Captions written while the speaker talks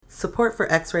Support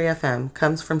for X-Ray FM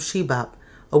comes from Shebop,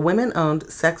 a women-owned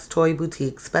sex toy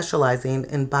boutique specializing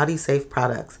in body-safe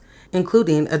products,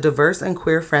 including a diverse and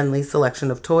queer-friendly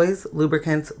selection of toys,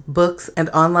 lubricants, books, and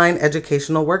online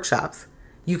educational workshops.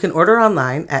 You can order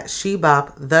online at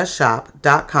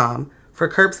sheboptheshop.com for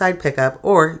curbside pickup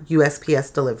or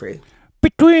USPS delivery.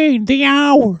 Between the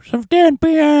hours of 10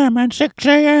 p.m. and 6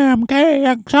 a.m.,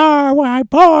 KXRY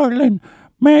Portland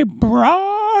may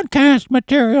broadcast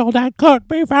material that could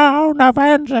be found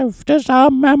offensive to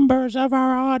some members of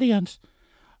our audience.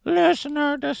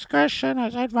 Listener discretion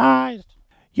is advised.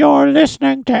 You're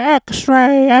listening to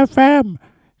X-Ray FM,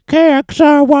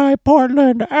 KXRY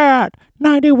Portland at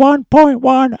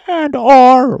 91.1 and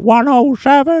or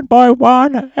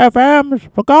 107.1 FM's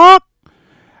Peacock,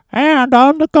 and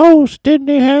on the coast in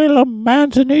Nehalem,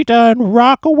 Manzanita, and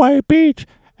Rockaway Beach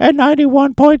at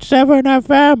 91.7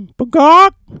 FM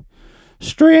Peacock,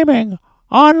 streaming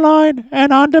online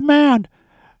and on demand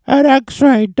at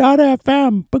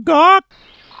xray.fm Peacock.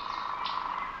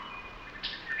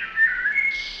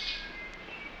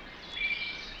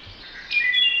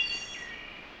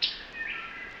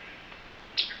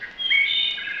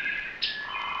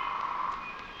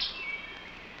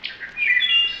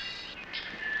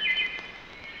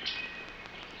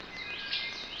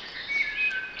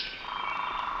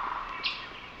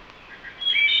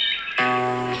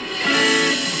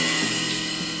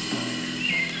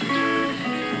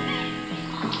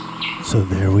 So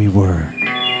there we were,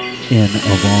 in,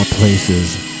 of all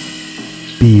places,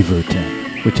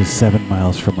 Beaverton, which is 7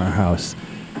 miles from our house.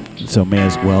 So may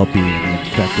as well be in the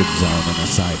infected zone in a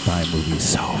sci-fi movie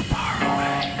so far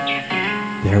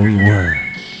away. There we were,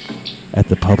 at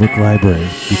the public library,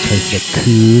 because the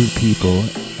cool people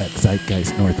at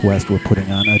Zeitgeist Northwest were putting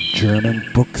on a German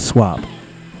book swap.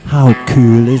 How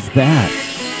cool is that?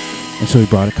 And so we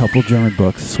brought a couple German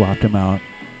books, swapped them out,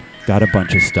 got a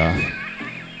bunch of stuff.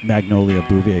 Magnolia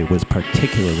Bouvier was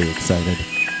particularly excited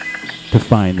to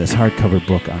find this hardcover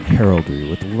book on heraldry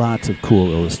with lots of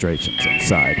cool illustrations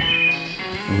inside.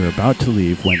 And we were about to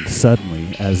leave when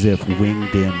suddenly, as if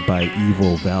winged in by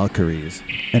evil Valkyries,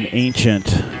 an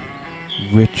ancient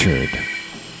Richard,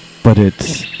 but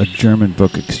it's a German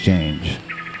book exchange,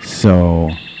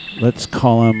 so let's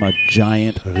call him a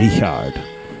giant Richard,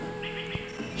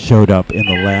 showed up in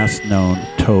the last known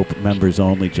taupe members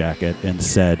only jacket and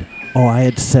said, "Oh, I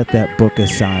had set that book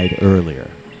aside earlier,"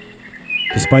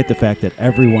 despite the fact that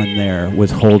everyone there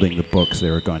was holding the books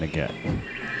they were going to get.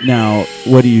 Now,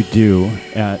 what do you do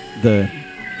at the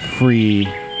free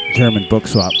German book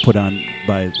swap put on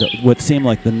by what seemed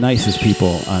like the nicest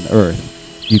people on earth?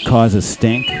 You cause a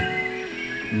stink?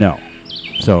 No.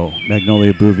 So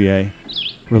Magnolia Bouvier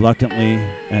reluctantly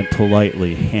and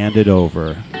politely handed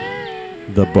over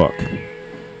the book.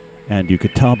 And you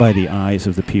could tell by the eyes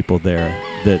of the people there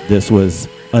that this was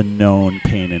a known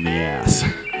pain in the ass who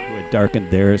had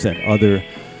darkened theirs and other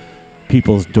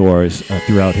people's doors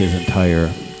throughout his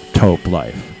entire taupe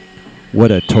life.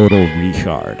 What a total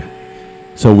Richard.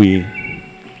 So we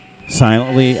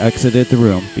silently exited the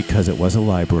room because it was a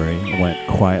library, went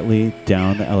quietly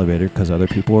down the elevator because other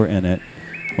people were in it,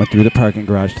 went through the parking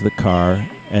garage to the car,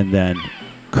 and then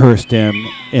cursed him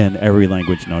in every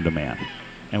language known to man,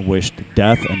 and wished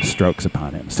death and strokes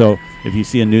upon him. So if you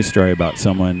see a news story about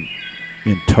someone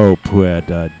in taupe who had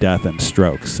death and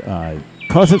strokes,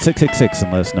 call us at 666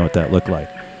 and let us know what that looked like.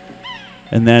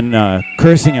 And then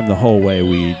cursing him the whole way,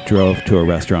 we drove to a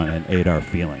restaurant and ate our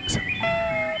feelings.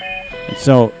 And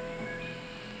so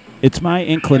it's my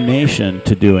inclination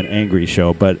to do an angry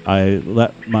show, but I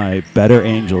let my better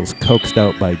angels, coaxed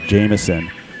out by Jameson,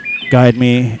 guide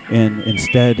me in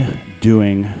instead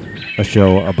doing a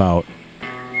show about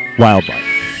wildlife.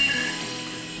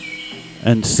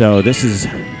 And so this is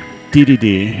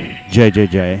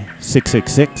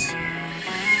DDDJJJ666.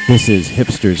 This is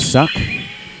Hipsters Suck.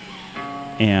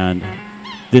 And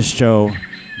this show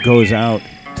goes out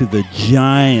to the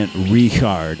giant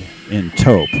Richard in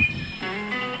taupe.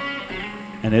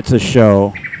 And it's a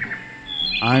show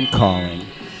I'm calling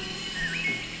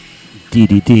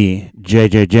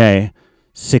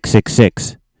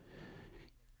DDDJJJ666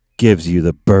 gives you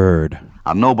the bird.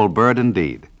 A noble bird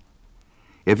indeed.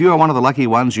 If you are one of the lucky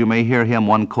ones, you may hear him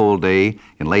one cold day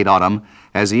in late autumn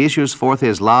as he issues forth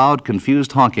his loud,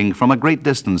 confused honking from a great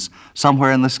distance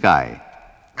somewhere in the sky.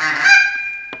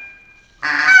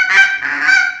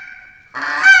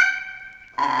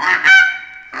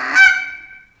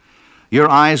 Your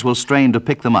eyes will strain to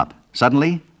pick them up.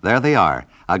 Suddenly, there they are,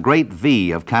 a great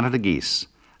V of Canada geese,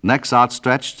 necks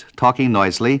outstretched, talking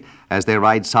noisily as they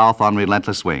ride south on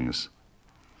relentless wings.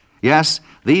 Yes,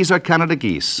 these are Canada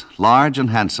geese, large and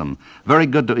handsome, very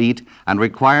good to eat, and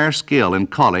require skill in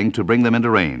calling to bring them into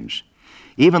range.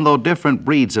 Even though different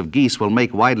breeds of geese will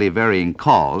make widely varying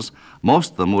calls,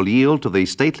 most of them will yield to the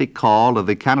stately call of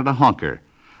the Canada honker.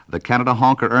 The Canada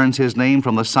honker earns his name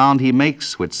from the sound he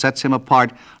makes, which sets him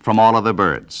apart from all other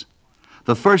birds.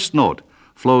 The first note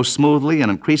flows smoothly and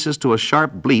increases to a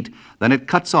sharp bleat, then it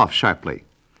cuts off sharply.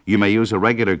 You may use a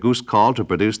regular goose call to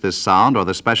produce this sound or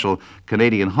the special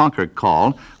Canadian honker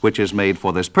call, which is made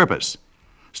for this purpose.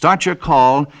 Start your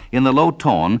call in the low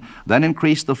tone, then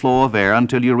increase the flow of air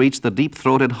until you reach the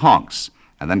deep-throated honks,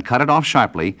 and then cut it off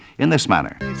sharply in this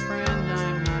manner.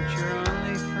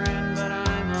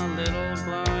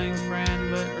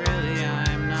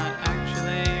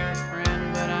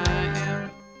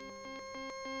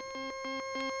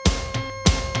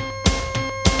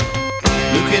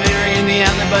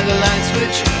 By the light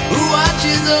switch, who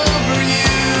watches over you?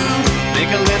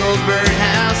 Make a little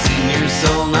birdhouse in your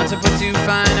soul, not to put too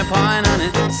fine a point on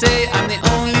it. Say I'm the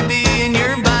only bee in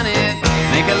your bonnet.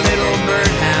 Make a little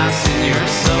birdhouse in your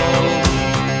soul.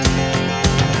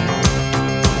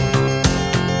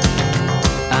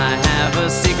 I have a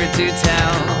secret to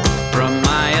tell from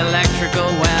my electrical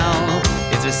well.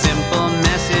 It's a simple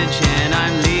message and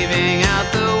I'm leaving out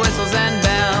the whistles and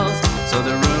bells, so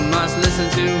the room must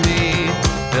listen to me.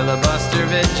 Filibuster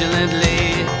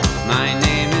vigilantly. My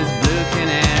name is Blue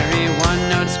Canary, one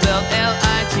note spelled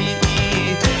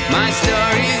L-I-T-E. My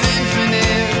story's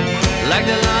infinite, like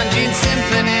the Longines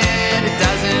Symphony. It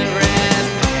doesn't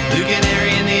rest. Blue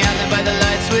Canary in the outlet by the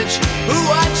light switch, who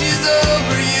watches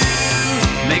over you?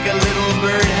 Make a little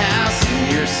birdhouse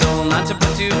in your soul, not to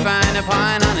put too fine a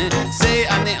point on it. Say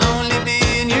I'm the only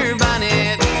bee in your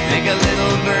bonnet. Make a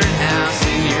little birdhouse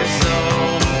in your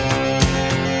soul.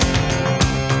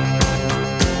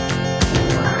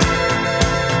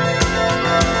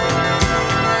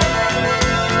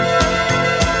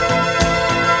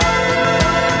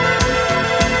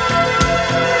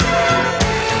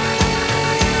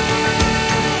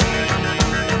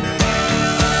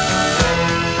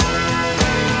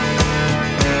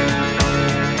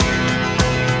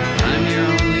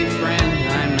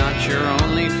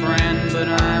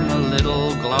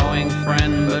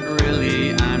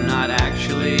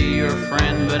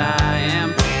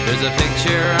 There's a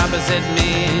picture opposite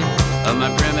me of my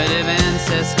primitive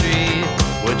ancestry,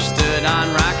 which stood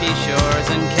on rocky shores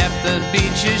and kept the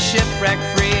beaches shipwreck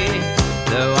free.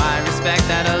 Though I respect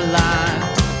that a lot,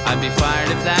 I'd be fired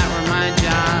if that were my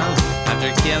job.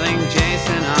 After killing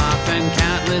Jason off and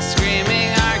countless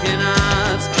screaming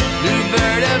Argonauts, new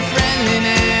bird of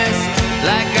friendliness,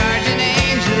 like guardian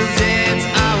angels, it's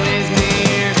always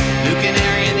near. Blue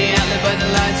Canary in the outlet by the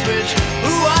light switch,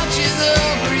 who watches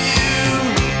over you?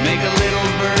 Make a little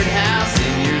birdhouse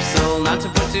in your soul, not to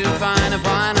put too fine a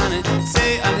point on it.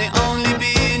 Say I'm the only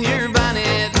bee in your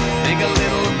bonnet. Make a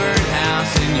little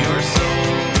birdhouse in your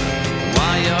soul.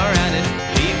 While you're at it,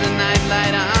 leave the night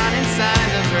light on inside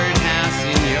the birdhouse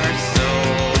in your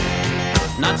soul.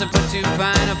 Not to put too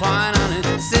fine a point on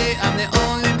it. Say I'm the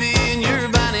only bee in your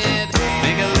bonnet.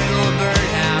 Make a little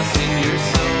birdhouse in your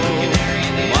soul.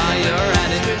 While you're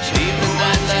at it, leave the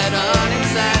night light on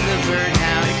inside the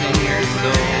birdhouse in your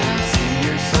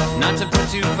soul. Not to put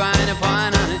too fine a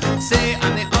point on it. Say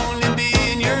I'm the only bee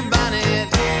in your bonnet.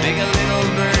 Make a little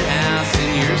birdhouse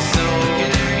in your soul.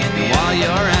 While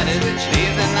you're at it,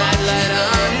 leave the night light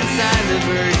on inside the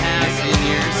birdhouse in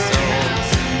your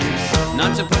soul.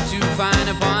 Not to put too fine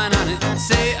a point on it.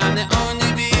 Say I'm the only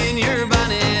bee in your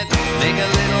bonnet. Make a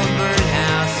little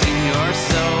birdhouse in your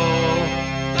soul.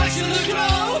 Back to the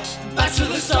crow, back to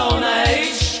the Stone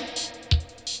Age.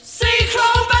 Sea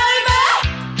crow, baby.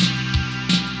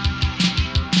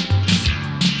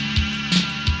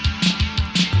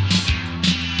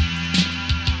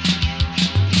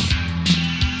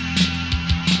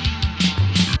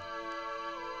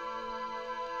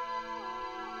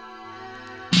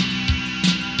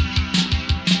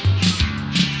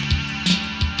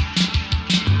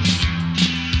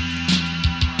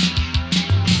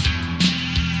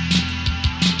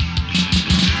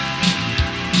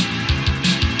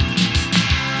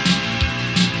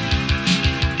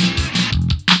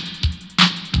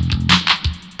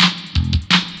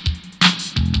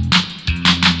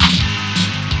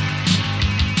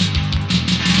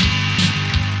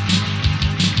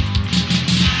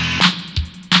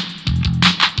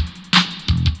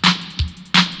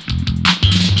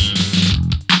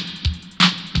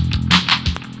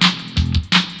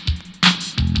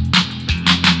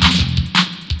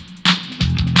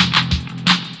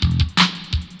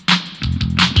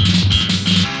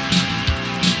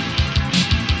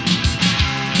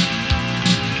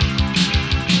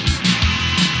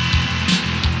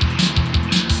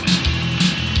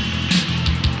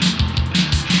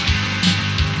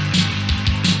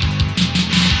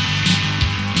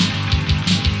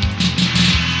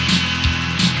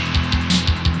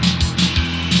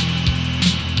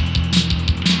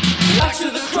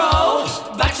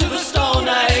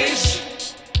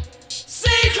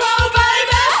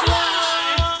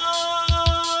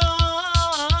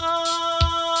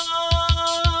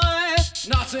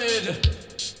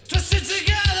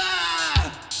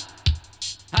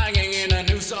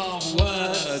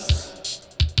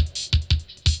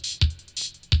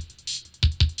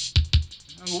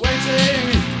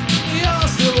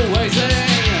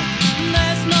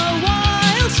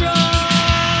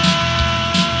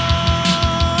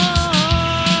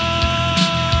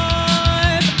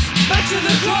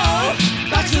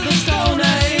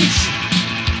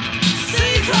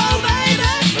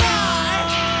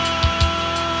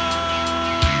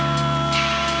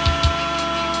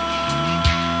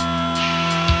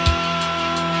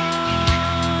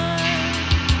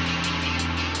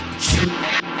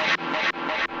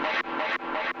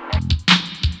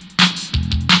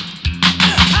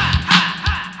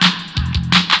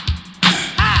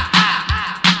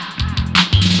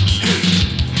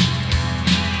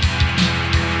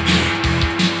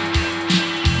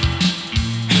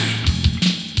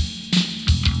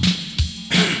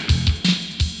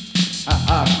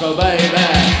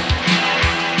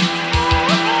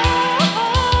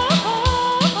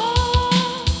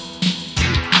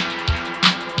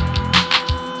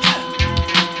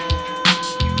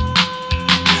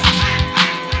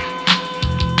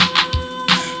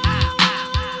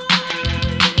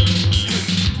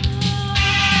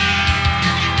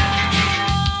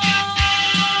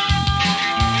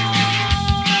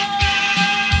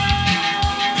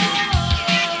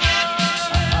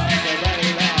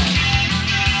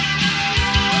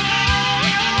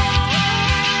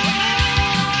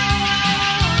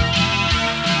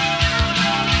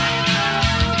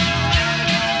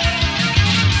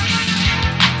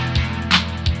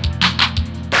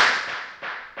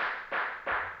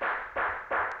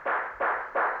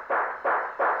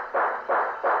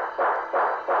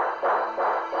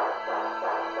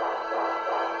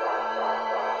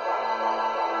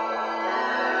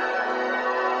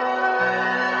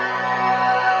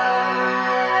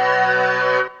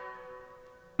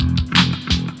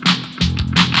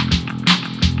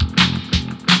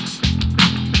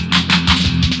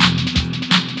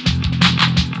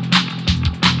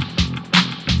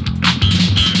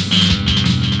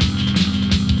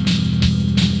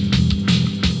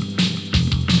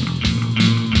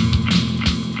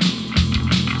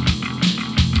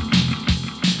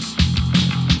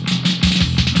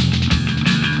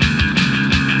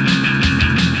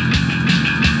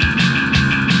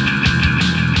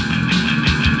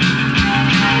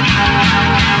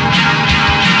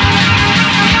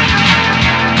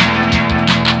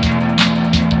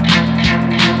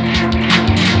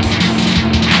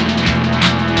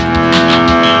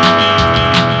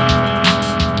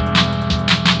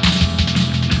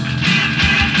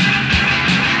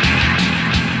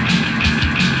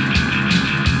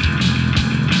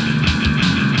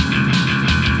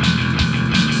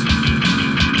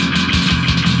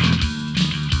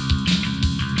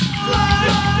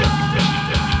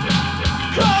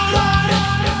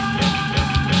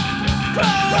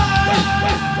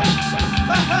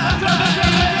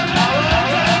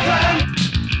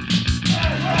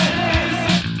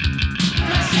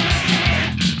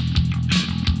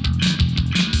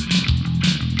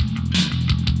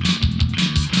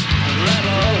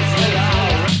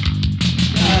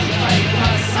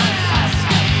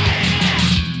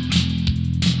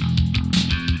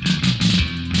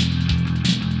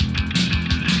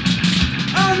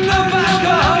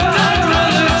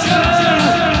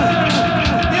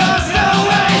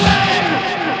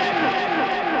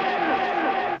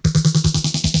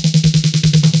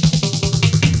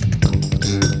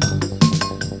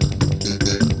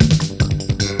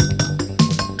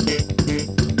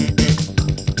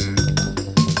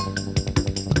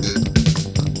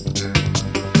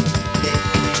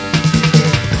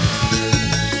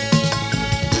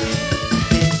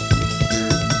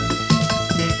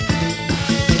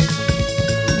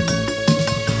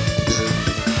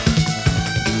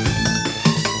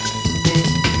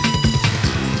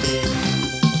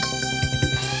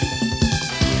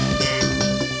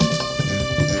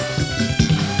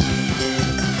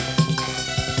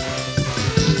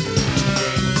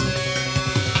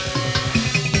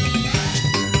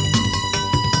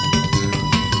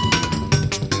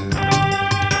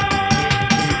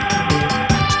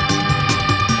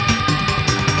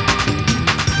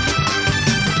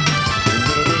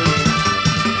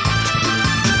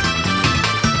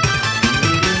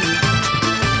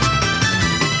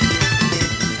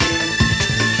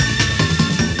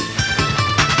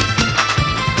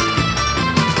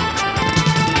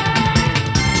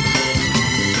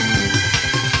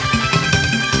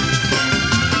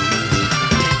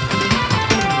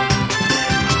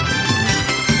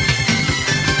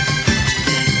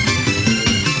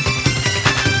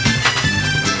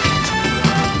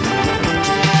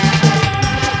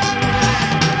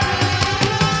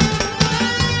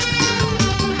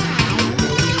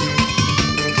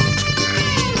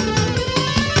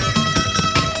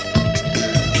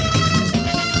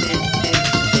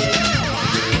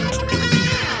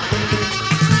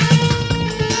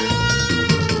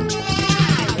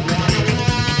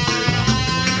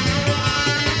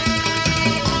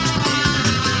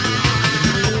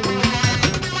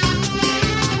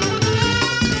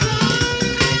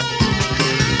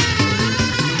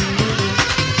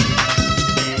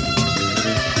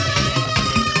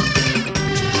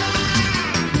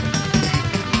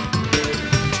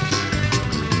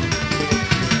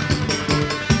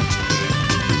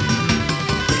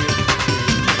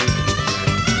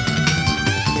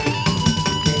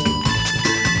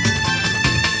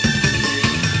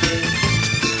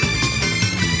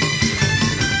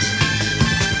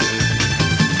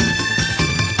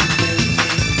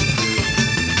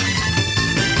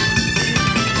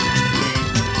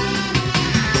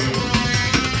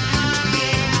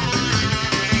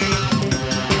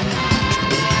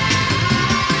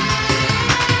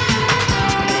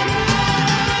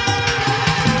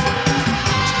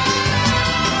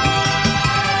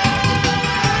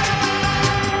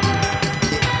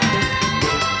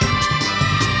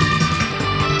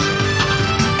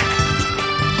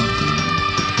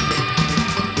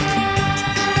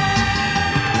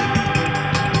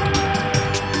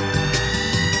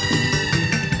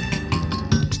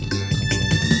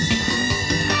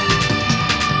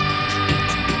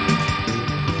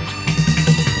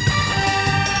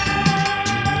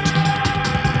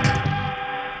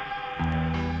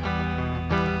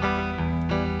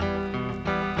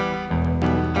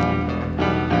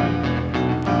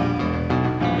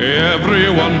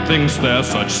 Everyone thinks they're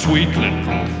such sweet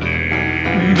little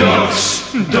things.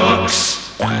 Ducks, ducks.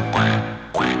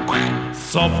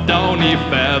 Soft downy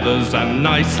feathers and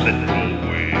nice little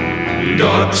wings.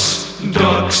 Ducks,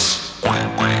 ducks.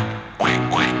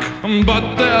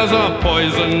 But there's a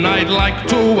poison I'd like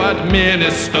to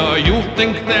administer. You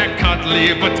think they're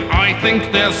cuddly, but I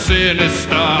think they're sinister.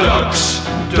 Ducks,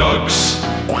 ducks.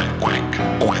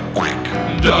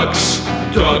 Ducks,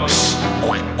 ducks.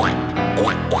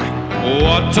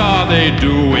 What are they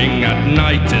doing at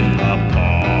night in the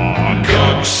park?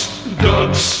 Ducks,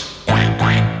 ducks.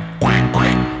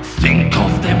 Think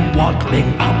of them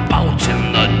waddling about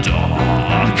in the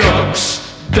dark. Ducks,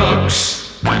 ducks.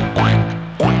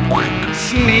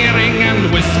 Sneering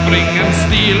and whispering and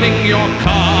stealing your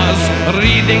cars,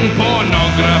 reading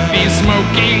pornography,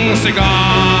 smoking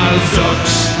cigars.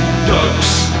 Ducks, ducks.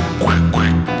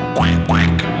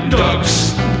 Ducks,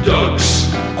 ducks.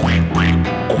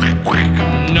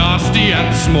 Nasty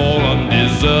and small,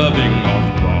 undeserving of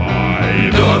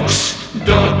pride. Ducks,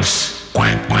 ducks.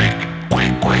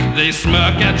 They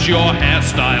smirk at your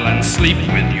hairstyle and sleep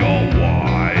with your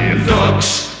wife.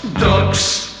 Ducks,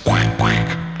 ducks.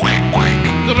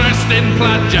 Dressed in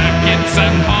plaid jackets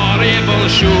and horrible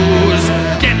shoes,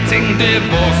 getting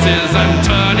divorces and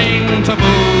turning to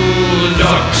booze.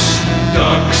 Ducks,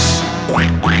 ducks.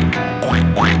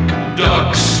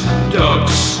 Ducks,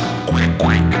 ducks.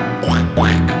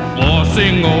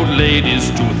 Forcing old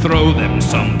ladies to throw them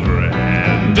some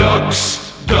bread. Ducks,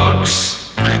 ducks.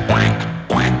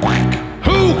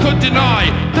 Who could deny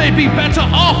they'd be better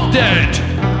off dead?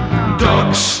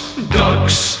 Ducks,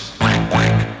 ducks.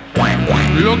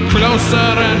 Look closer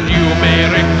and you may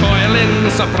recoil in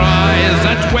surprise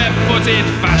at web-footed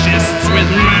fascists with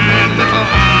mad little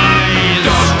eyes.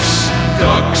 Ducks,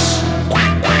 ducks.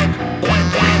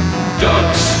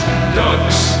 Ducks,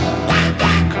 ducks.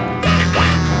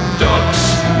 Ducks,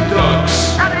 ducks.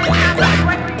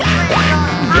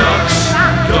 Ducks,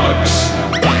 ducks.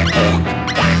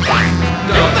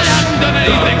 If they hadn't done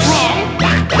anything wrong,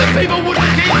 the people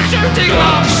wouldn't keep shooting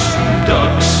them.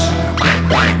 Ducks, ducks,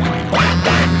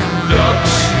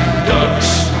 ducks.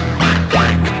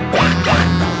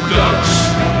 Ducks,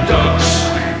 ducks.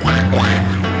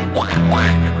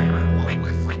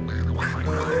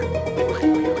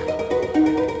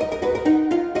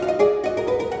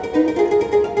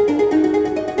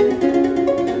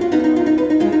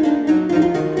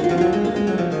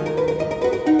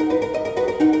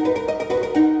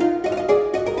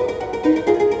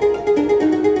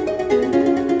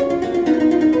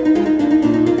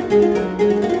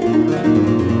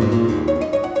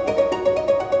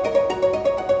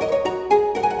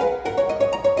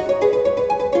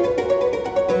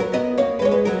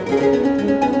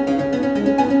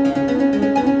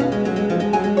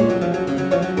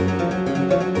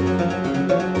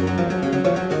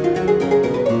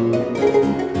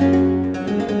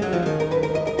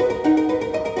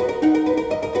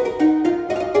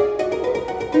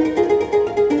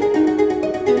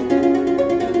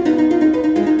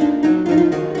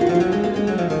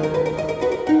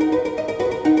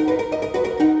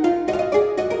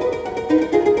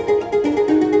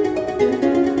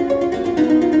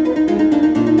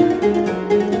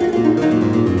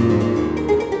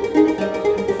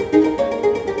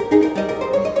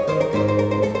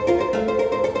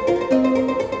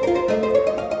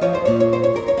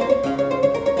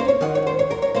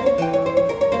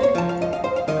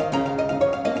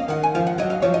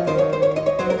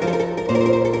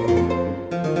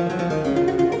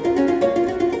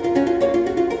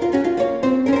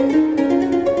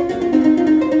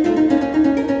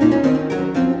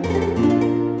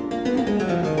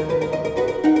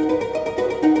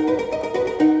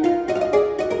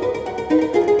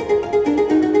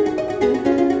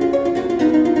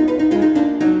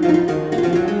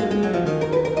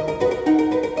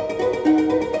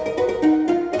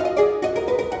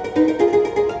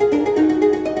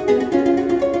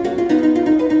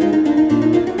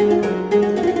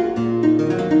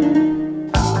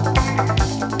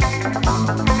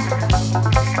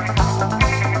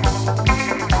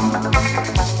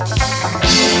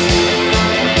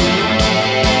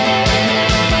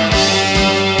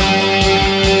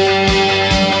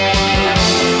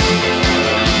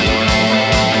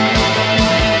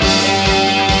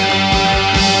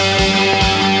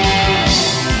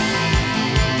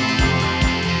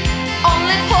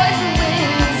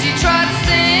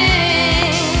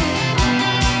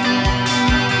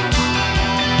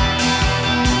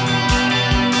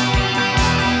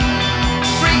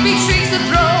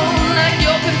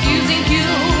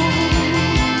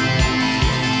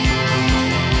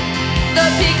 The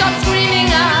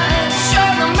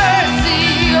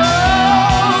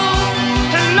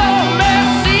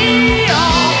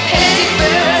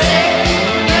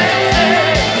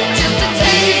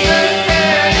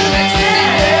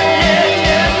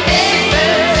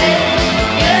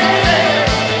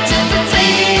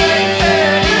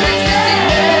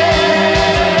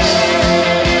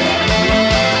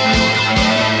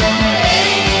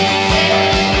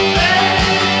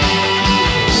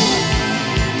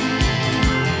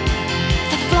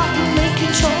The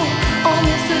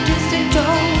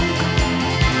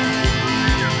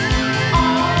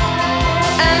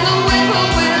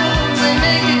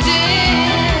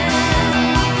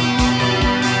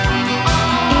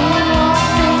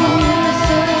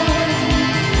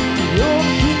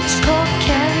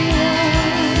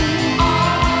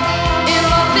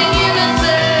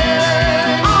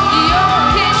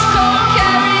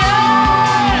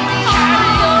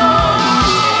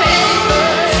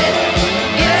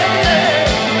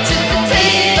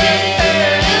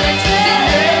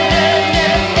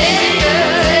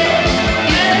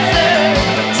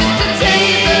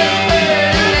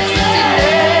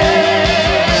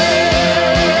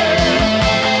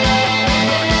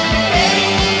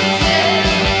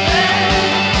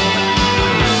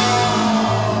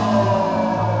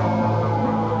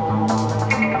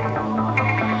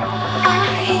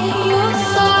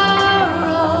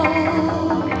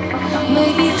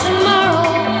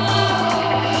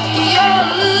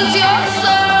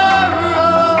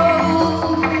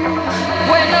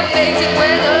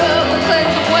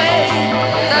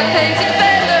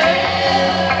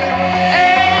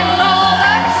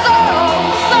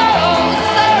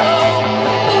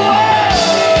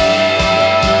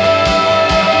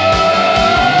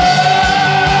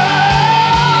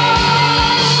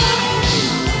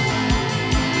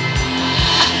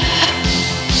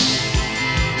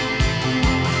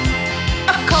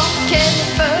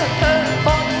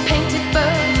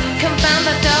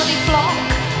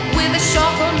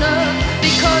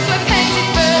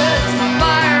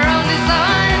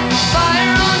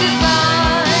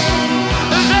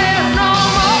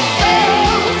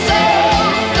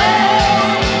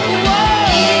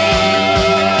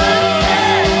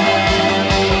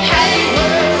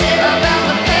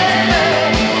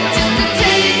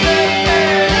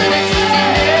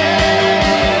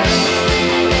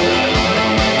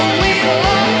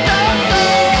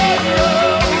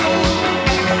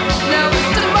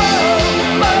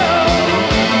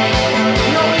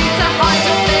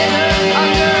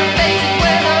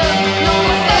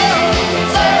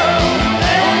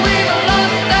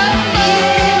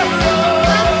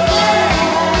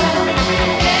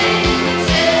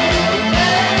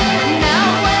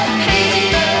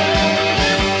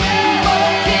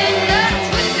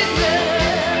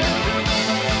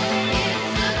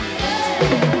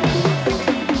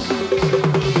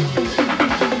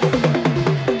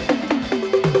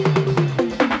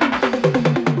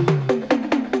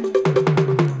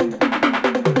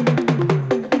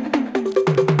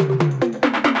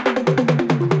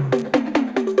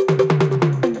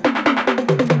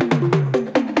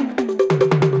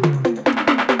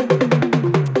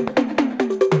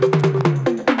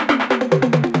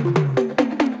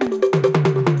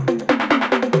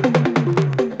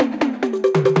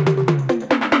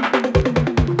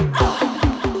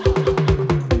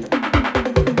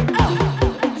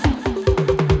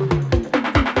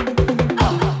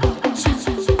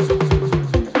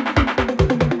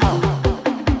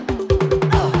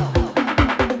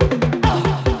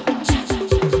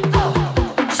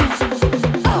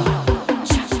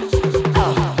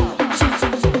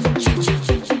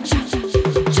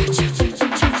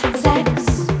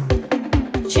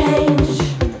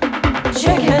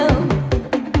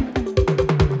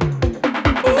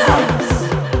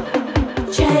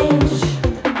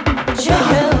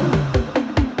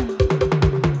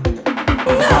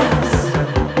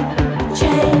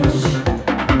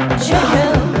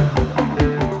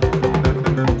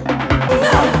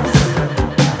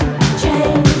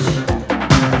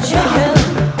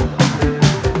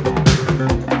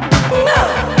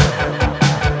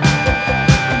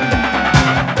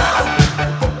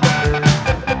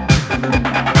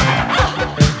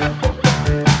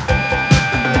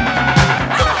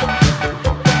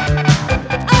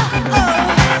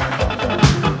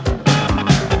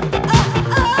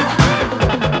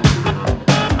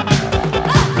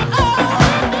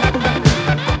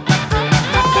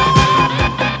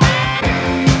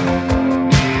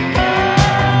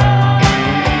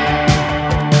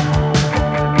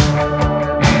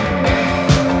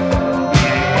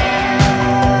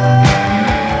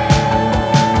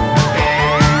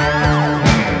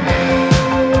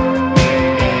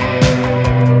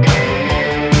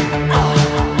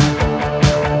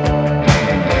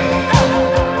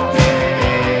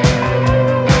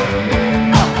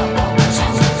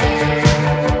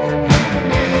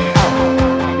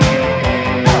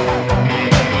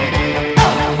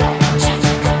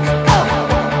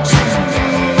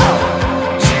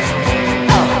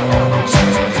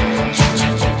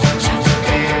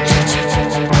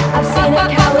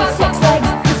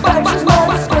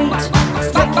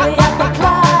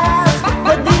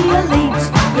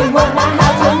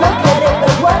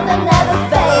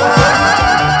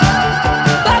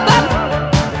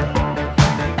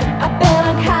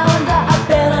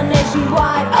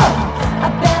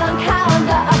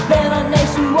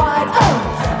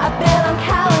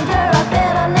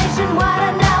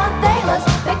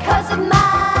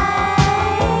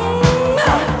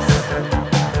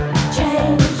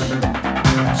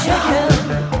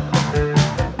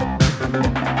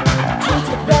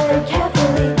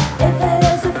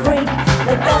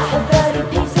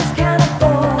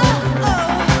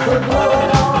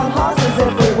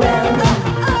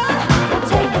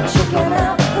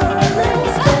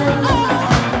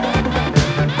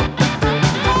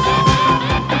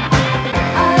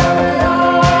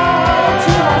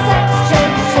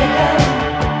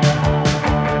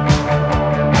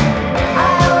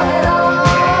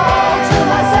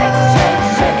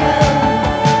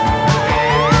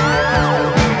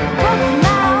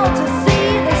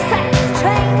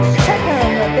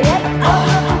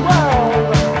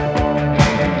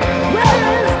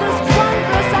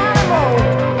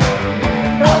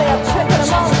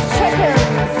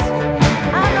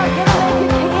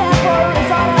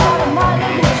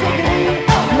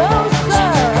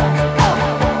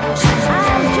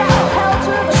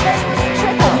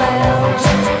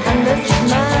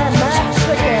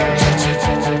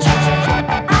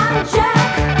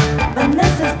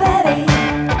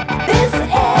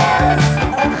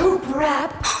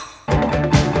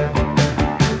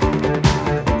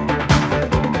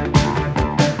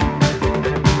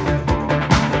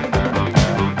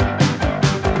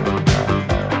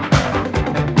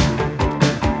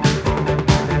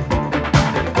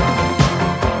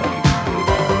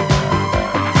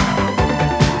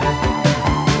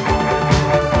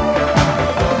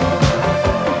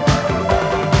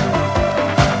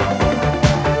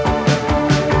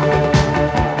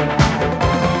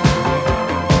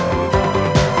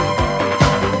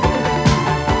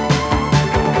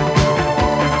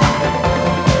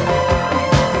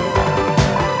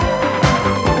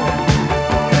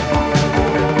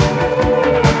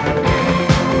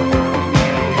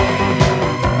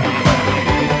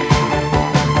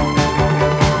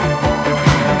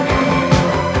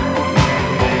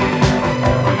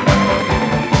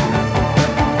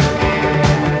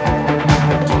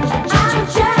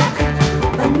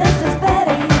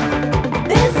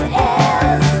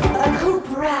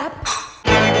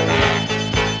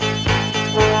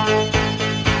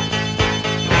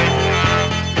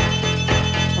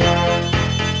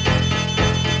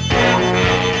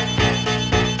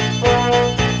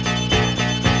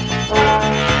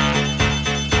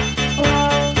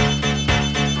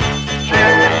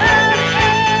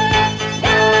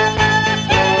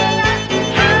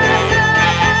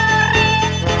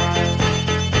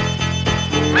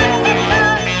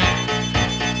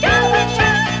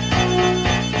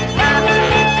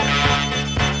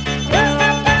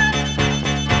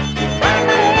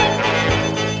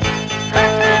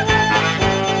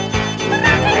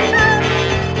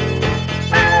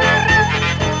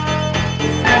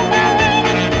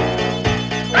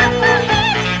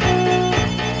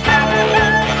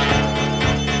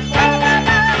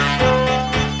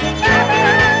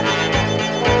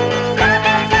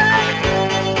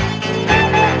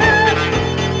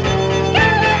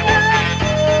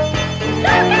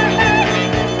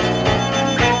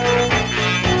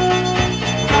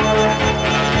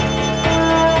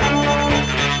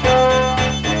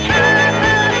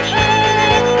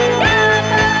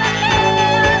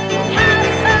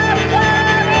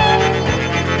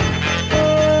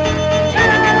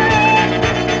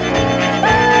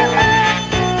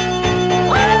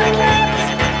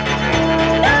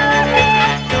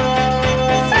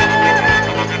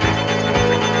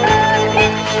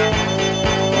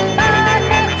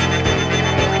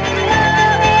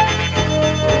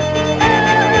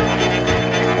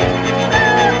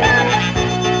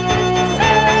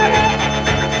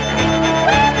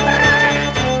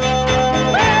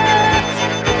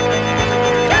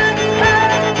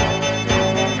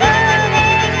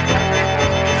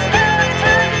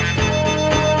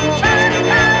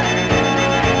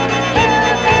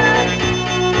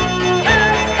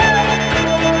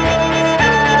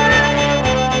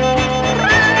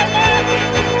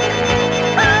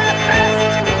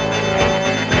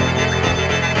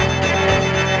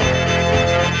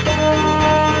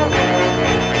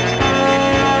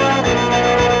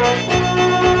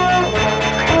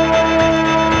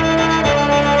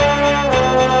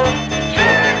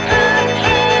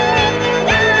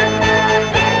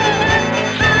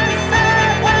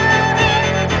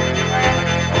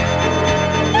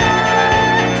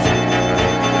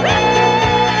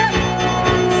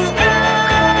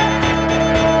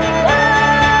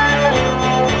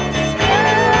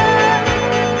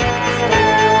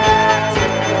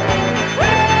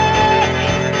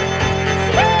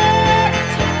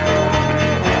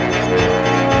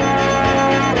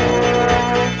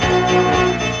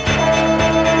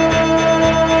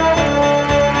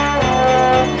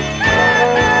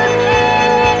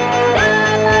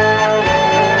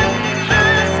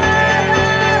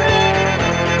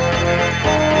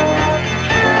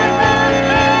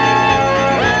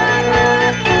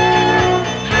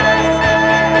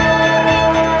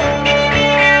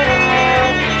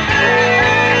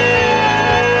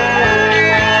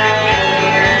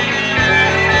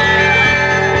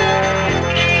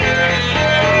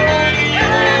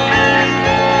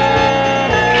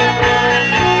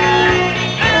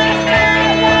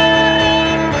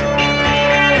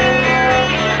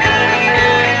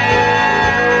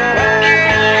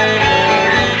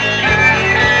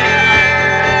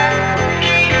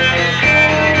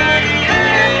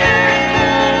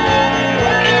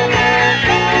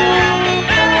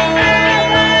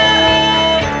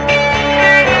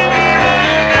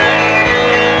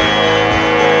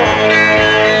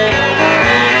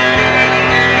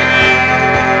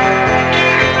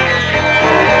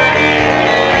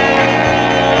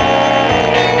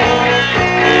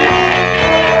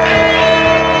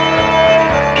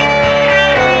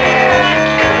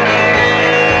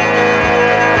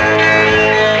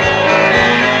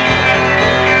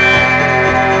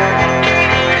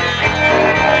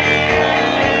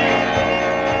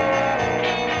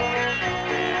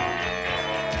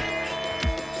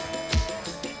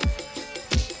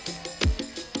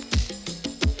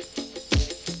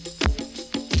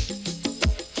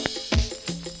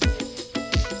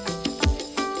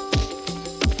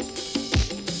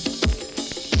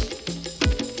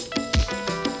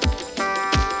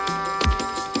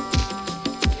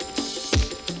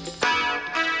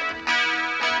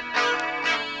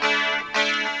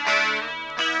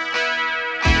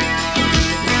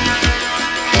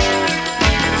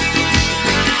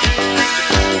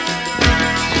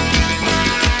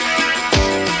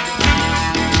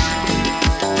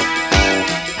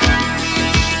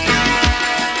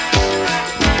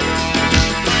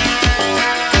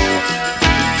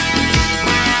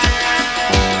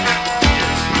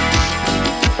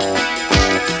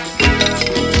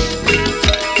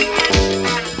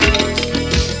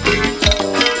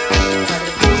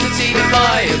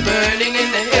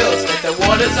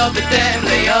of the dam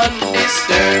lay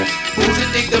undisturbed. Fools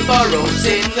that dig the burrows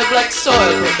in the black soil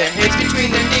put their heads between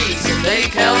their knees and they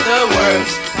count the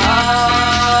worms.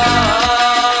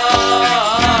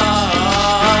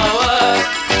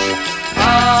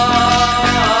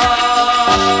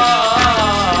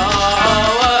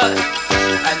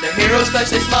 And the heroes flash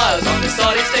their smiles on the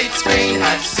solid state screen,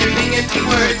 had soothing empty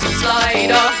words and sleight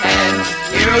of hand.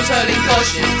 Heroes hurling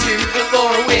caution to the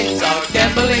four winds, are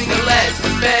gambling the lands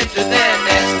with better than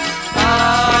nest.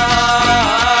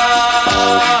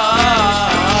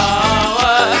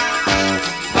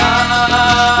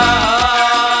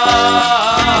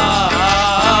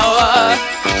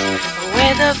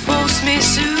 Where the false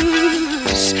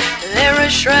misuse, they're a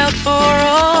shroud for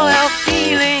all our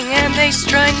feeling, and they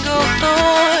strangle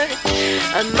thought,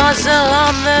 a muzzle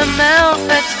on the mouth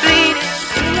that's bleeding.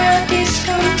 Inner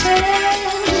discontent,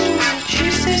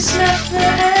 choose to snap the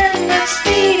hand that's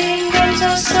feeding, guns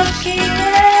are sucking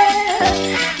air,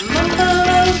 mumble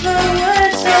over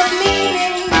words of meaning.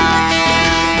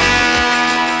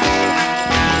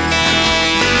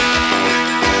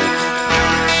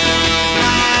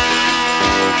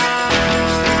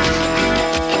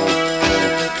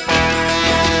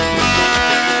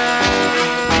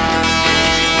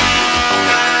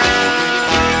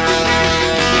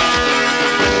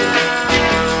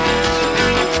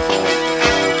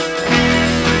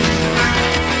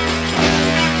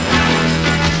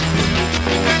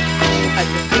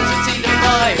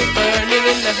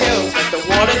 Hills, like the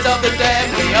waters of the dam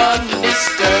lay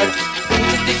undisturbed. Fools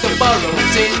that dig the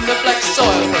burrows in the black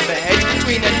soil, put their heads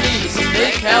between their knees and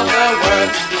they count their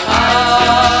worms.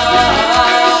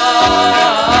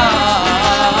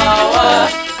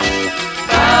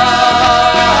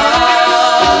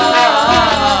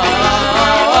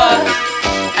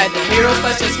 And the heroes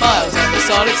flash their smiles on the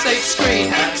solid state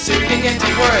screen, have soothing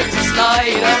empty words and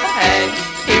sleight of hand.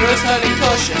 Heroes hurling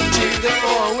caution to the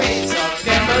four winds, are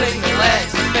gambling the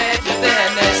lands with better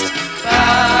than nest.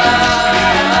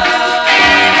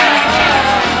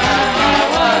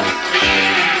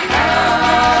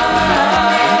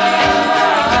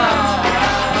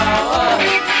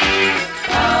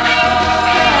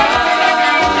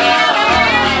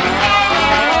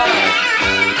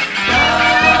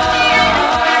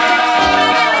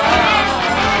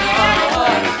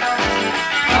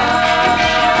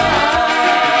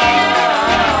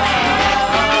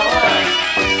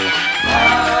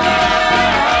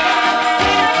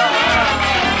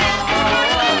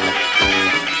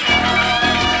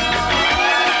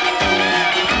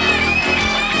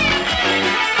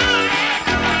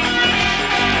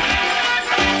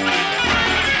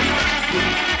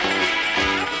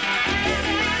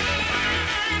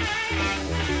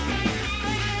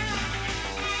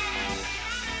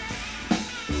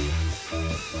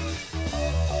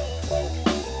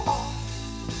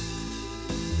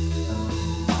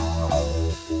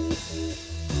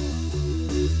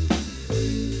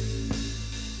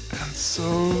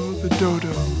 So the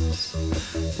dodos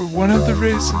were one of the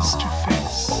races to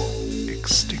face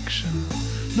extinction,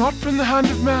 not from the hand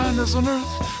of man as on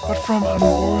earth, but from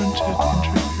unwarranted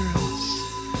interference.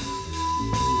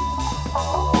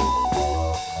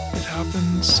 It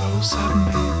happened so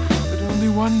suddenly that only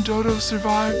one dodo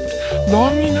survived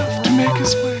long enough to make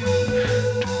his way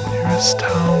to the nearest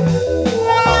town.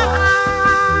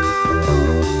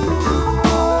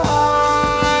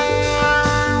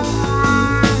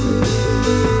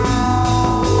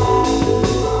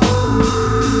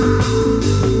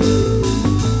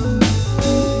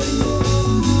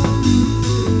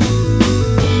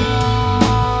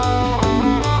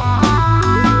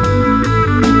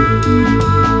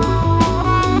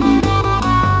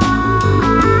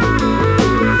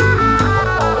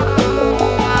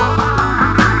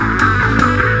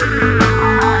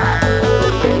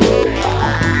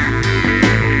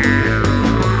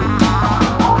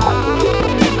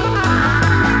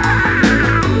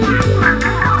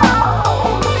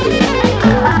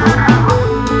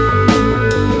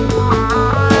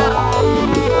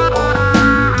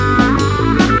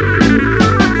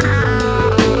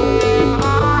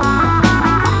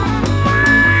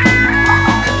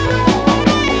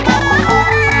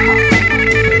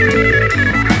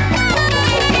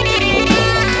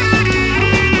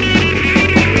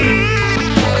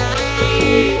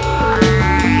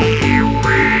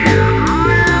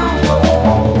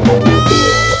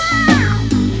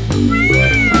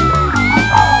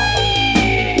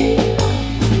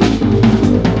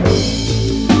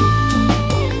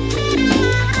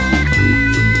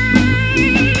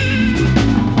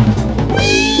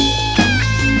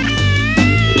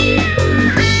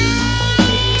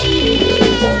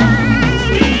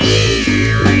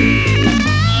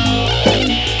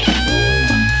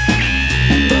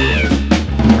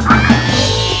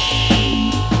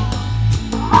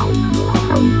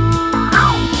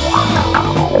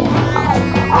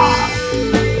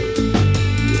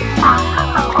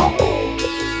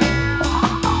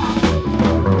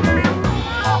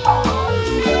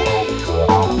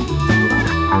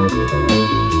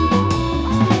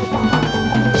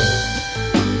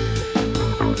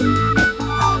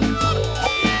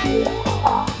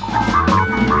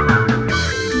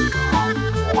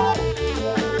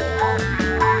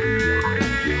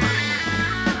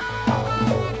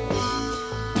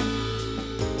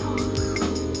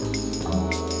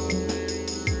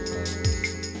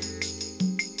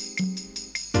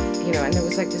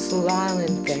 like this little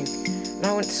island thing. And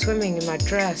I went swimming in my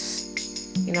dress.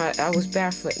 You know, I was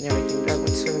barefoot and everything, but I went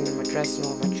swimming in my dress and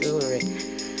all my jewelry.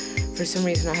 For some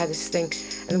reason, I had this thing,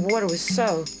 and the water was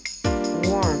so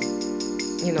warm,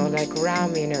 you know, like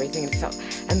around me and everything.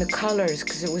 And the colors,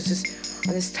 because it was just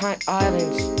on this tiny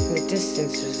island in the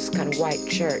distance, there was this kind of white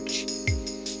church.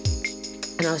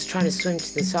 And I was trying to swim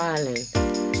to this island,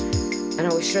 and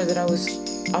I was sure that I was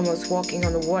almost walking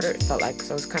on the water, it felt like,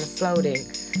 because I was kind of floating.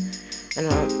 And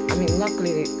I mean,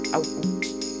 luckily, I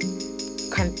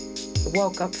kind of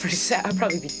woke up for a sec. I'd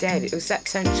probably be dead. It was that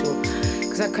sensual,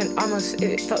 because I couldn't almost,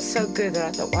 it felt so good that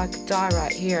I thought, well, I could die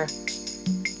right here,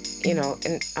 you know.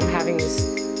 And I'm having this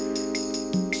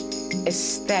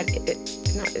ecstatic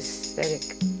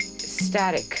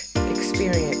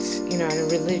experience, you know, and a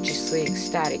religiously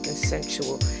ecstatic and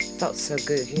sensual. It felt so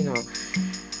good, you know.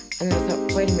 And then I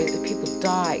thought, wait a minute, the people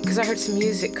died. Because I heard some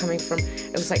music coming from,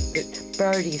 it was like the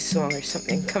birdie song or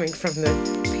something coming from the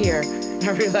pier. And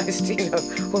I realized, you know,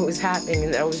 what was happening,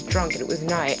 and that I was drunk and it was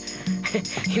night.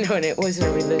 You know, and it wasn't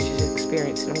a religious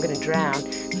experience, and I'm going to drown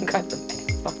and got the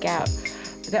fuck out.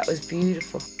 But that was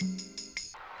beautiful.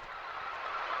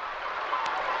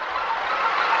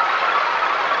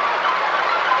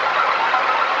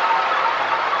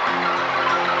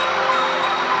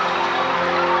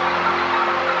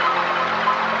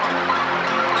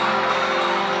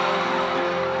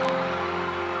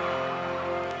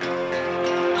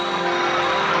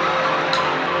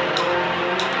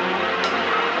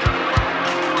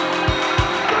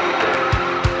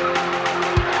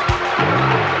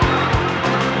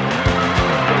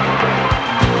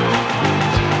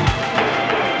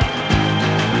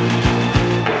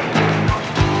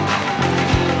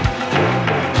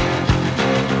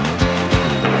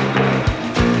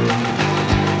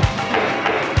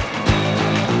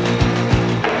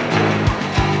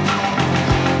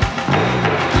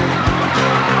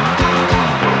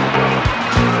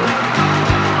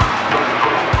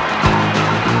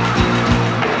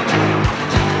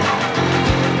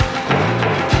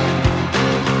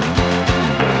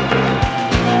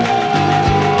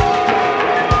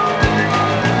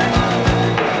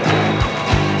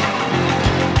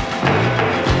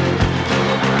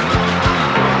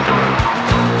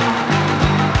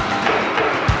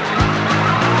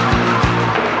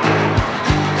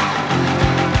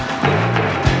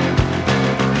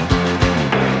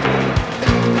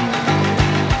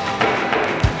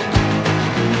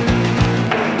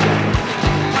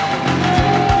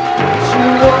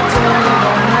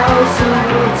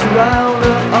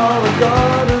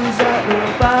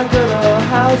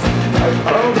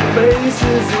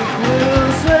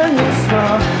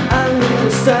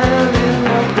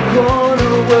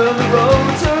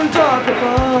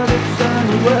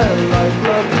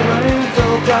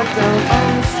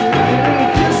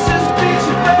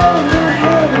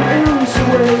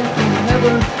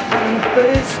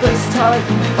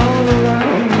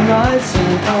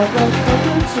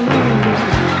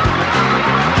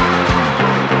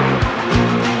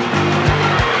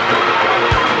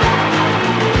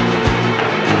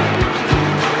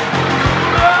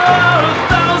 A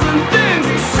thousand things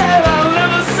he said I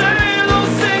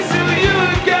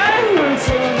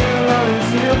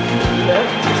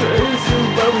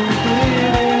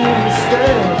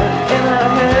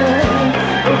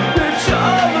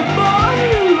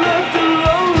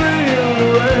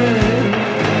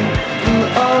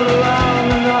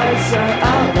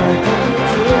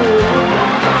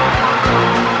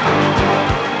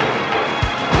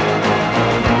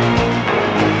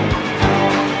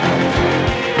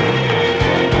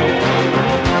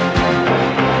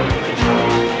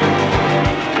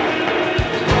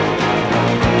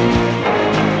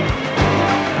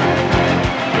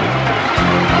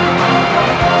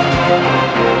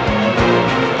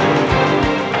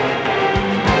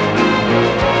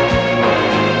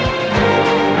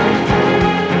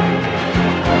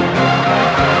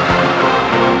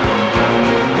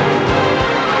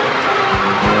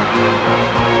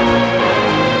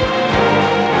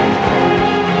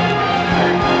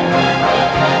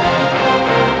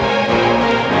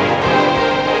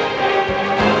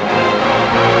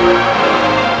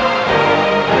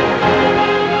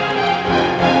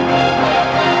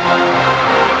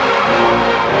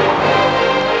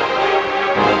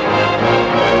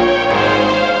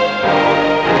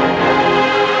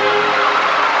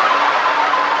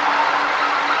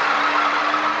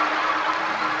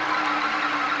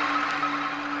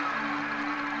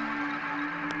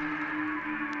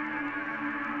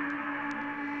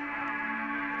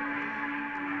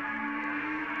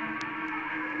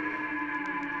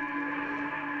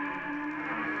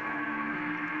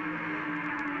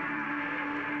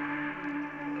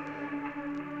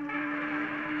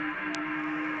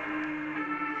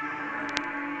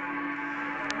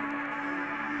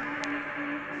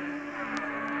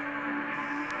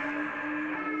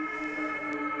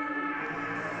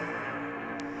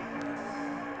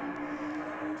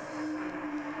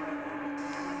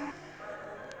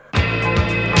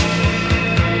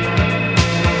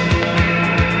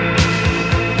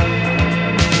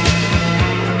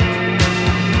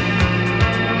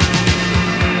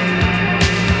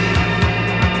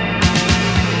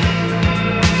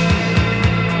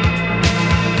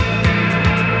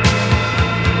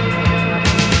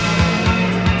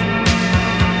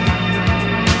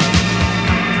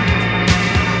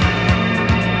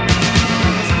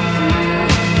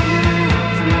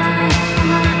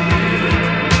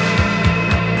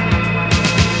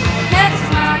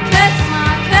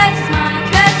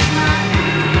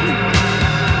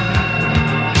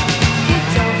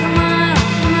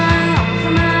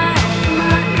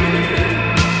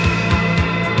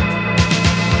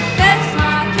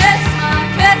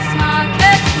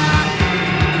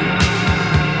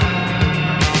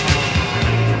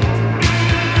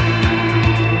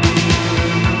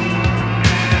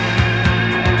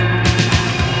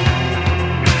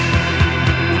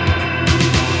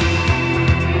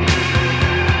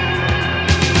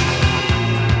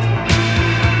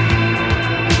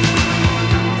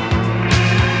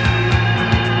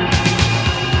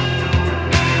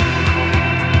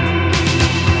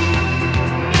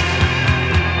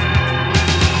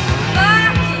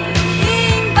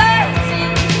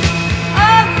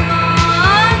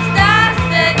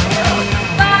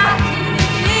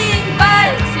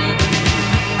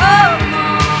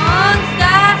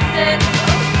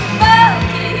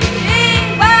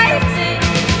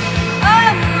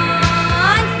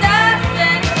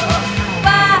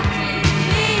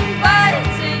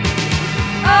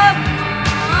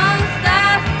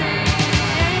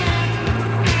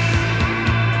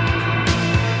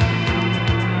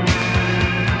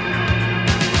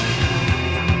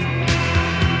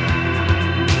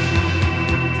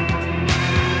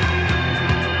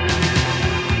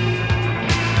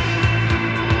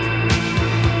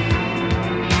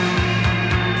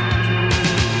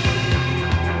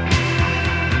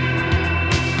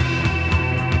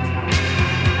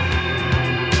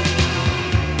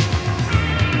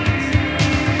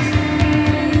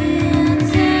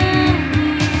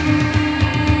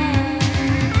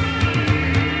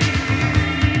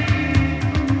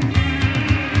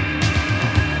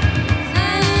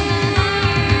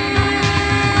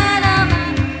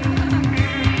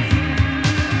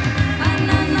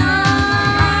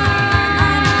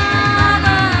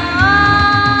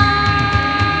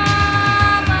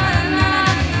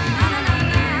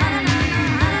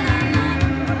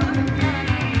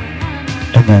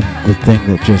then the thing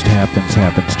that just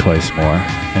happens twice more.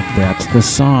 And that's the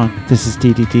song. This is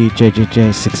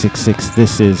DDDJJJ666.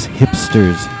 This is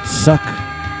Hipsters Suck,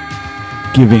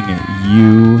 giving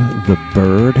you the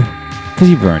bird, because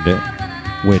you've earned it.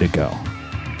 Way to go.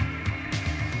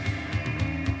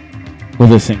 We're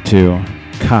listening to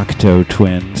Cocteau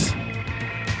Twins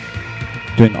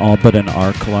doing All But an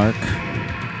Arc Lark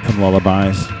from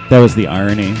Lullabies. That was the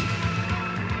irony.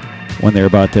 When they're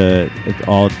about to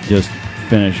all just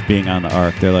finish being on the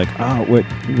ark, they're like, oh,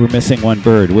 we're missing one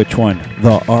bird. Which one?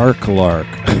 The arc lark,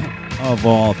 of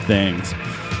all things.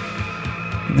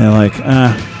 And they're like,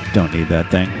 don't need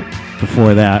that thing.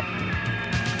 Before that,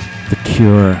 The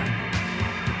Cure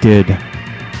did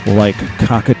Like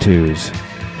Cockatoos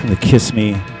from the Kiss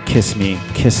Me, Kiss Me,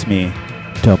 Kiss Me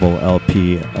double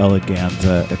LP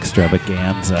Eleganza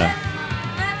Extravaganza.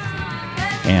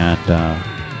 And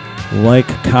Like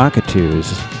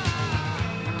Cockatoos,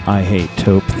 I Hate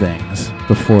Taupe Things.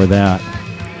 Before that,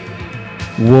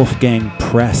 Wolfgang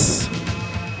Press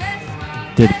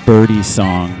did Birdie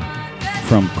Song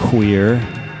from Queer.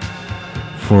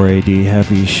 4AD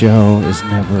Heavy Show is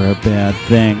never a bad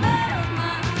thing.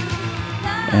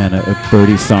 And a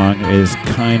Birdie Song is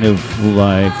kind of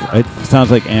like, it sounds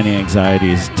like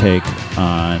Anti-Anxiety's take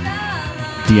on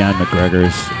Dion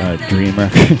McGregor's Dream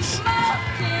Records.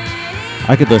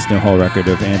 I could listen to a whole record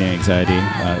of Anti-Anxiety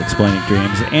explaining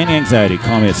dreams. Anti-Anxiety,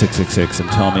 call me at 666 and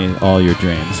tell me all your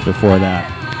dreams. Before that,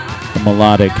 the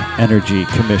Melodic Energy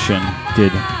Commission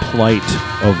did Plight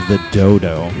of the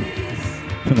Dodo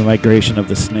from the Migration of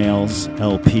the Snails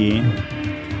LP.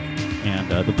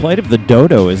 And the plight of the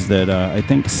dodo is that I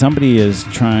think somebody is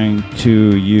trying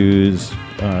to use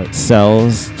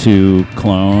cells to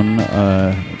clone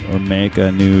or make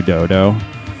a new dodo.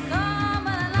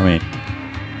 I mean,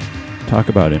 talk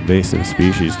about invasive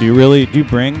species. Do you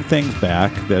bring things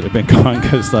back that have been gone?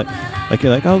 Because like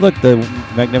you're like, oh look, the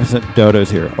magnificent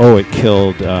dodo's here. Oh, it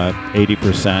killed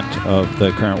 80% of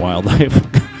the current wildlife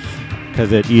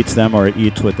because it eats them or it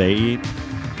eats what they eat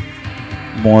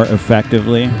more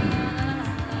effectively.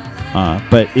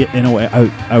 But in a way,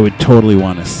 I would totally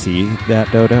want to see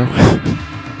that dodo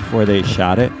before they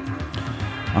shot it.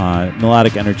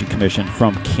 Melodic Energy Commission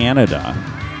from Canada,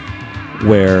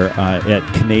 where at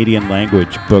Canadian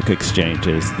language book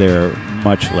exchanges, they're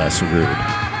much less rude.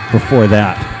 Before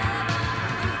that,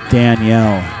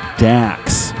 Danielle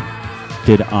Dax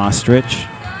did Ostrich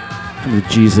from the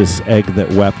Jesus Egg That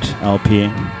Wept LP.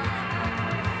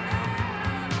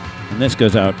 And this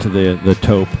goes out to the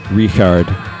taupe Richard.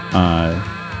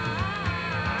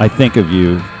 I think of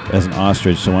you as an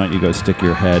ostrich, so why don't you go stick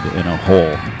your head in a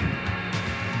hole?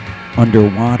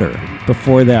 Underwater.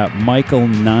 Before that, Michael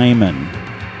Nyman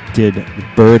did the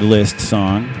Bird List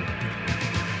song.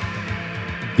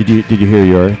 Did you hear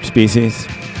your species?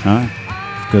 Huh?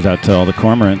 Goes out to all the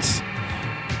cormorants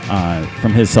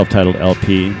from his self-titled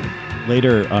LP.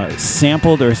 Later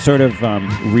sampled or sort of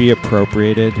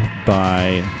reappropriated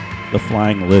by the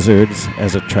Flying Lizards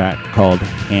as a track called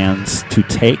Hands to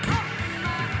Take.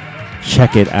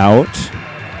 Check it out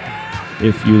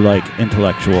if you like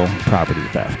intellectual property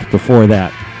theft. Before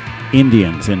that,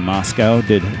 Indians in Moscow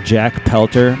did Jack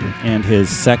Pelter and his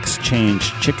Sex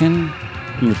Change Chicken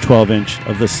from the 12-inch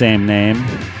of the same name.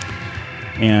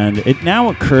 And it now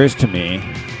occurs to me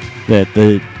that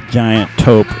the giant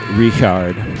taupe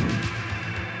Richard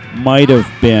might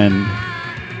have been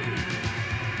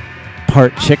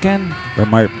part chicken, or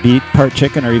might be part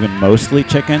chicken, or even mostly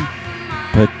chicken,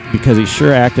 but because he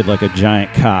sure acted like a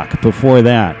giant cock. Before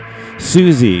that,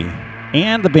 Susie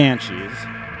and the Banshees,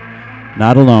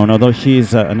 not alone, although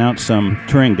she's announced some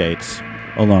touring dates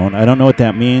alone. I don't know what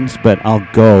that means, but I'll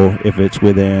go if it's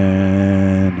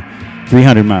within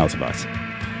 300 miles of us.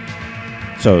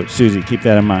 So, Susie, keep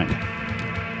that in mind.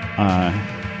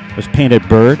 Was Painted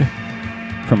Bird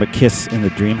from A Kiss in the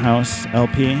Dream House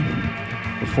LP.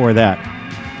 Before that,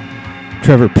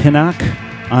 Trevor Pinnock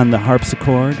on the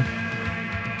harpsichord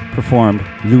performed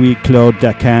Louis-Claude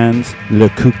Dacan's Le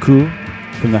Coucou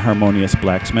from the Harmonious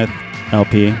Blacksmith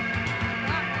LP.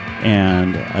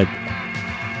 And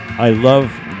I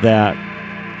love that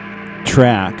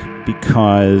track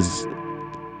because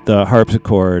the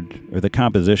harpsichord, or the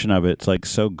composition of it's like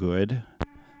so good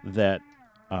that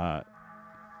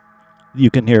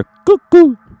you can hear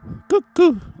cuckoo,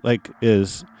 cuckoo, like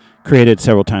is created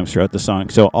several times throughout the song.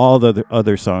 So all the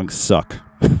other songs suck.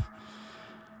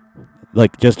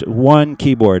 Like just one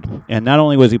keyboard. And not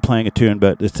only was he playing a tune,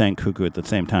 but it's saying cuckoo at the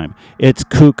same time. It's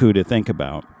cuckoo to think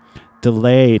about.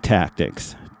 Delay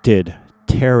Tactics did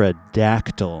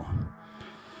Pterodactyl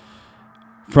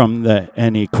from the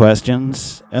Any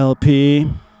Questions LP.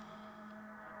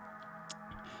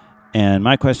 And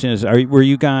my question is, were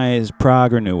you guys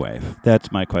prog or new wave?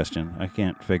 That's my question. I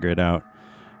can't figure it out.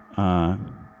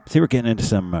 See, we're getting into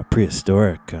some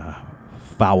prehistoric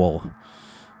foul,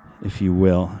 if you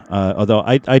will. Although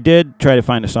I did try to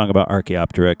find a song about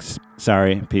Archaeopteryx.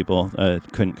 Sorry, people,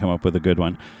 couldn't come up with a good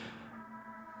one.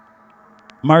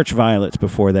 March Violets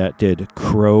before that did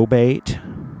Crowbait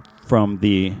from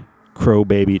the Crow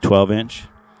Baby 12-inch.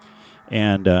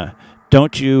 And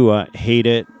don't you hate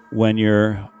it when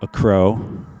you're a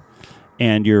crow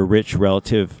and your rich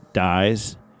relative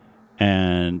dies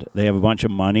and they have a bunch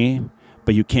of money,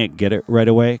 but you can't get it right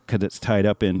away because it's tied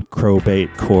up in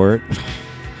crowbait court?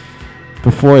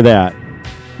 Before that,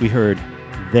 we heard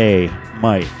They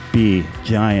Might Be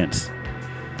Giants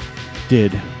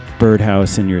did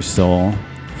Birdhouse in Your Soul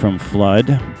from Flood.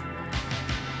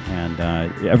 And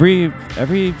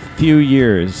every few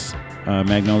years,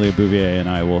 Magnolia Bouvier and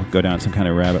I will go down some kind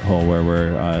of rabbit hole where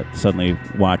we're suddenly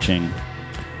watching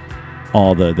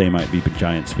all the They Might Be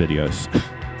Giants videos.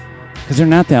 Because they're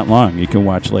not that long. You can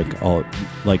watch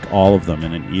all of them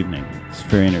in an evening. It's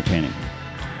very entertaining.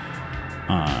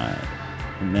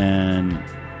 And then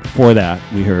before that,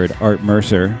 we heard Art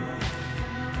Mercer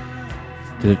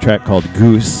did a track called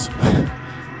Goose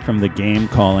from the Game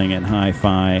Calling and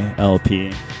Hi-Fi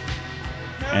LP.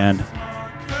 And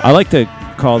I like to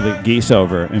call the geese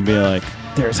over and be like,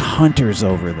 there's hunters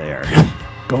over there.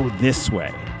 Go this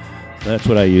way. So that's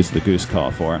what I use the goose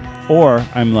call for. Or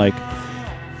I'm like,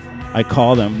 I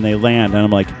call them and they land and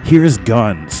I'm like, here's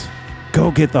guns.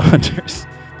 Go get the hunters.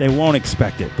 They won't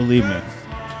expect it, believe me.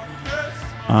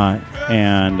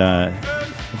 And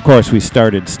of course we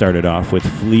started off with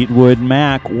Fleetwood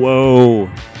Mac. Whoa.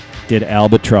 Did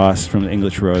Albatross from the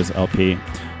English Rose LP.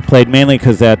 Played mainly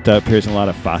because that appears in a lot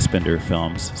of Fassbinder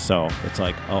films. So it's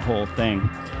like a whole thing.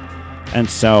 And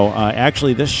so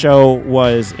actually this show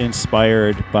was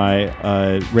inspired by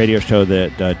a radio show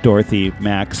that Dorothy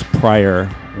Max Pryor,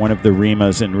 one of the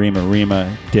Rimas in Rima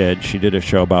Rima, did. She did a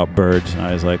show about birds. And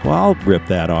I was like, well, I'll rip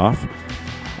that off.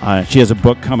 She has a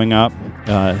book coming up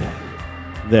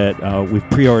that we've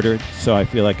pre-ordered. So I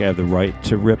feel like I have the right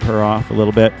to rip her off a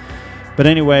little bit. But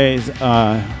anyways,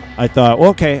 I thought,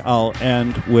 well, okay, I'll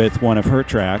end with one of her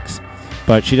tracks,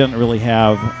 but she doesn't really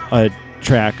have a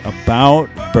track about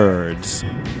birds,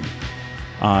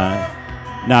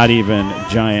 not even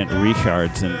giant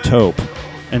Richards and taupe.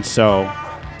 And so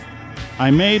I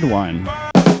made one.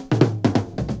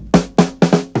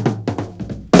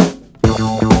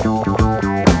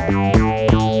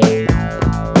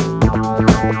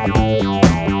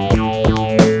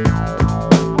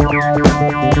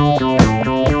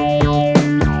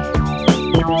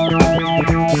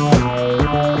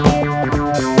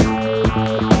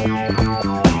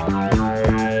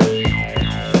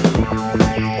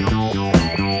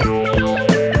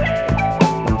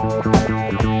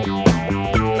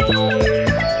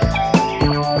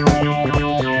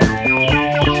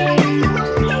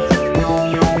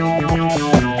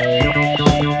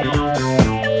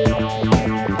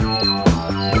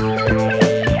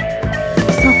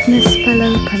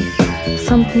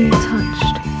 Something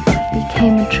touched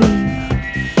became a dream.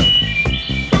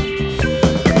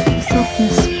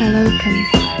 Softness fell open,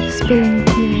 spilling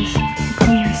tears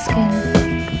upon my skin.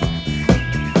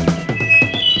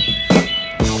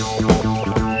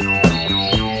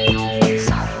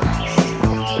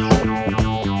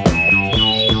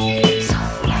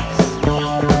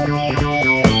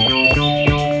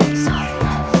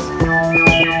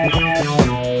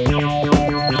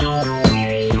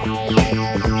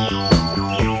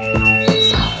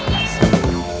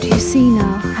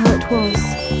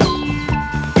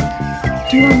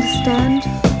 Do you understand?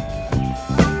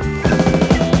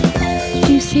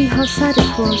 Do you see how sad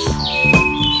it was?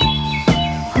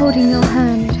 Holding your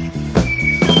hand.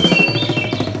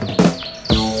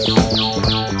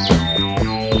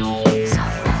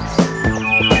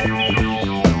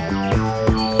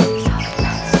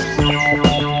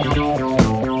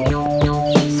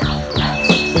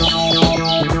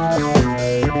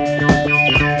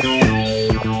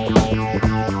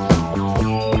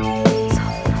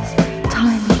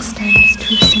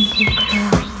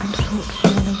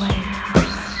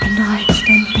 And I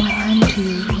extend my hand to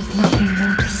you with nothing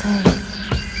more to say.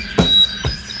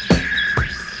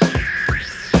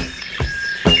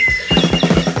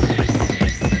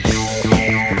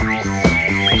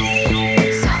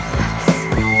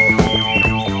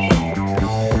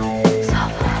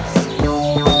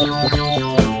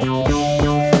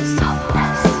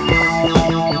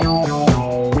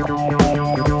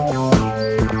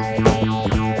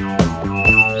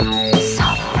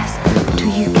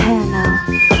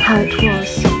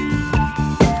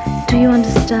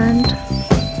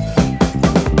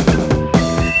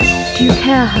 didn't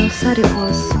care how sad it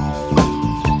was,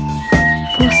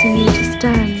 forcing me to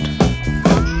stand.